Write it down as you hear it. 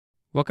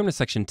Welcome to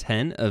section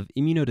 10 of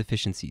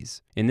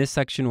immunodeficiencies. In this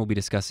section, we'll be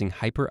discussing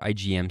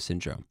hyper-IgM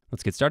syndrome.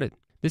 Let's get started.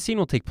 This scene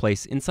will take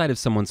place inside of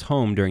someone's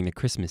home during the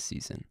Christmas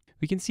season.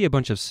 We can see a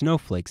bunch of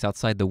snowflakes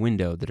outside the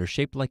window that are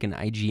shaped like an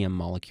IgM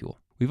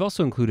molecule. We've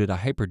also included a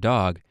hyper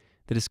dog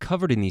that is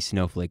covered in these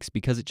snowflakes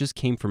because it just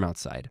came from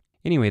outside.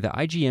 Anyway, the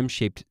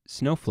IgM-shaped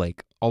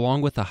snowflake,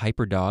 along with a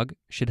hyper dog,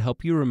 should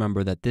help you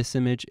remember that this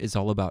image is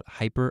all about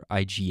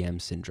hyper-IgM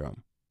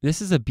syndrome. This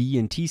is a B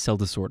and T cell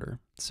disorder,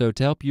 so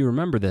to help you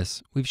remember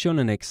this, we've shown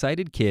an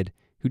excited kid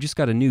who just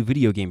got a new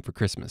video game for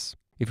Christmas.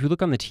 If we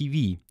look on the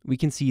TV, we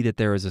can see that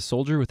there is a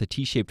soldier with a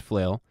T-shaped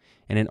flail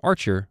and an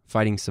archer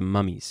fighting some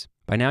mummies.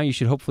 By now, you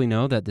should hopefully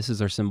know that this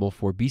is our symbol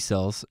for B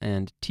cells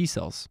and T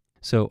cells.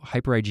 So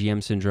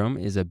hyper-IgM syndrome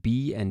is a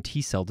B and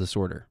T cell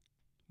disorder.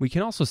 We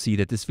can also see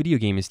that this video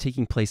game is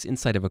taking place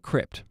inside of a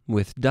crypt,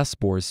 with dust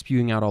spores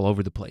spewing out all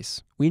over the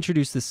place. We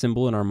introduced this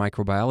symbol in our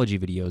microbiology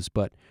videos,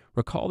 but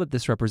recall that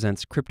this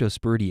represents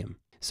Cryptosporidium.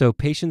 So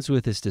patients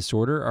with this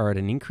disorder are at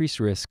an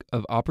increased risk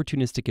of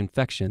opportunistic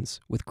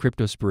infections with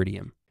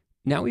Cryptosporidium.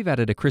 Now we've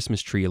added a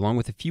Christmas tree along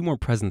with a few more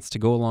presents to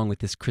go along with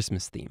this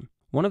Christmas theme.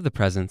 One of the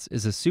presents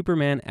is a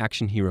Superman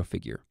action hero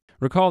figure.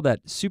 Recall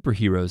that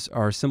superheroes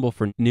are a symbol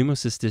for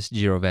Pneumocystis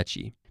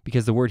jirovecii,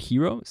 because the word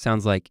hero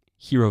sounds like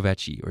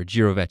jirovecii or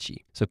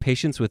jirovecii. So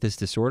patients with this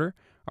disorder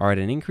are at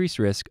an increased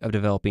risk of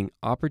developing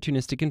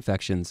opportunistic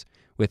infections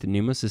with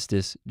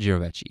Pneumocystis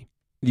jirovecii.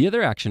 The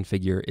other action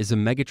figure is a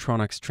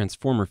Megatronics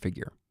transformer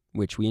figure,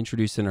 which we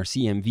introduced in our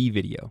CMV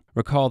video.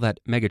 Recall that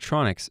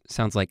Megatronics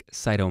sounds like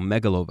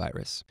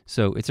cytomegalovirus,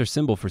 so it's our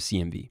symbol for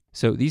CMV.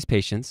 So these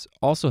patients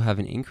also have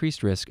an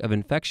increased risk of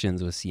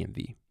infections with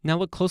CMV. Now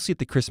look closely at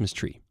the Christmas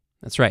tree.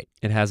 That's right,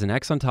 it has an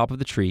X on top of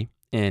the tree,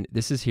 and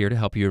this is here to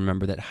help you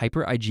remember that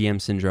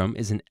hyper-IgM syndrome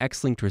is an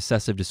X-linked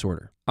recessive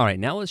disorder. All right,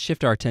 now let's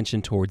shift our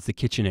attention towards the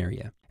kitchen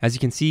area. As you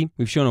can see,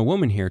 we've shown a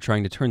woman here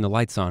trying to turn the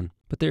lights on,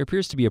 but there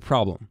appears to be a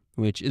problem,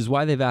 which is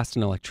why they've asked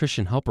an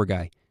electrician helper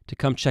guy to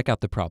come check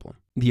out the problem.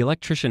 The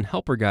electrician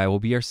helper guy will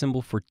be our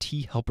symbol for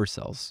T helper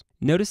cells.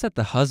 Notice that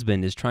the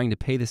husband is trying to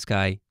pay this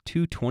guy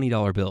two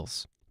 $20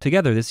 bills.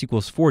 Together, this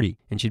equals 40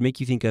 and should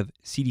make you think of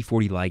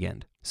CD40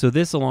 ligand. So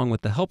this, along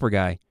with the helper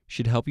guy,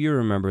 should help you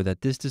remember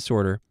that this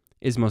disorder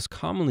is most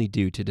commonly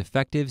due to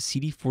defective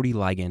CD40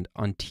 ligand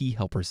on T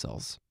helper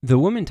cells. The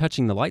woman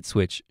touching the light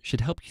switch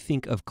should help you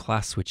think of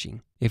class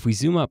switching. If we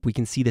zoom up, we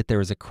can see that there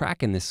is a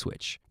crack in this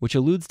switch, which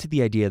alludes to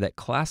the idea that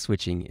class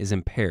switching is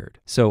impaired.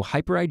 So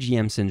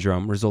hyper-IgM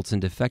syndrome results in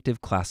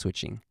defective class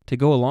switching. To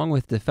go along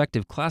with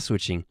defective class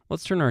switching,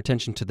 let's turn our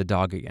attention to the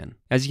dog again.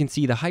 As you can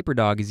see, the hyper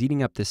dog is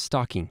eating up this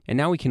stocking, and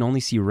now we can only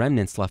see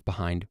remnants left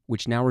behind,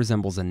 which now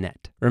resembles a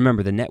net.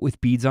 Remember, the net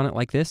with beads on it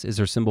like this is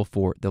our symbol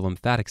for the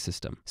lymphatic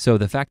system. So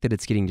the fact that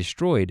it's getting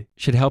destroyed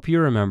should help you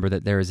remember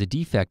that there is a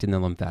defect in the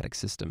lymphatic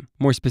system.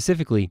 More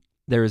specifically,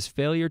 there is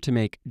failure to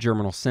make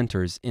germinal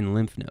centers in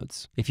lymph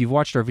nodes. If you've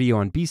watched our video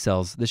on B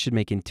cells, this should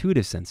make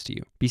intuitive sense to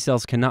you. B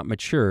cells cannot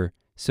mature,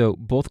 so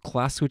both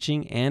class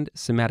switching and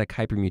somatic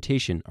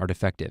hypermutation are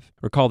defective.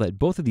 Recall that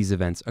both of these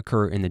events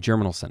occur in the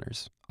germinal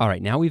centers. All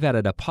right, now we've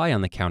added a pie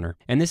on the counter,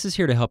 and this is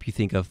here to help you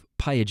think of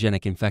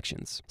pyogenic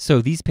infections.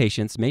 So these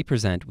patients may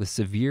present with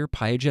severe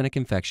pyogenic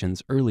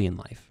infections early in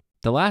life.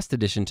 The last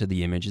addition to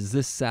the image is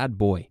this sad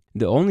boy.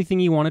 The only thing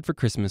he wanted for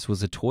Christmas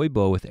was a toy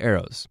bow with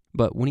arrows,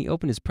 but when he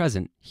opened his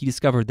present, he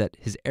discovered that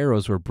his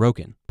arrows were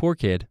broken. Poor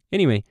kid.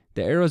 Anyway,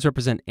 the arrows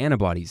represent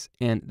antibodies,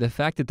 and the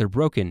fact that they're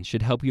broken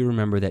should help you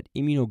remember that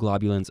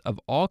immunoglobulins of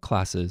all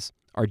classes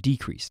are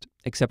decreased,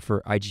 except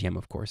for IgM,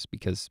 of course,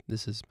 because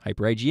this is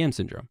hyper-IgM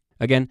syndrome.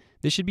 Again,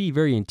 this should be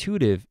very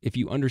intuitive if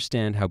you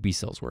understand how B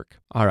cells work.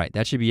 All right,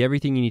 that should be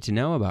everything you need to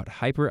know about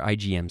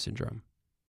hyper-IgM syndrome.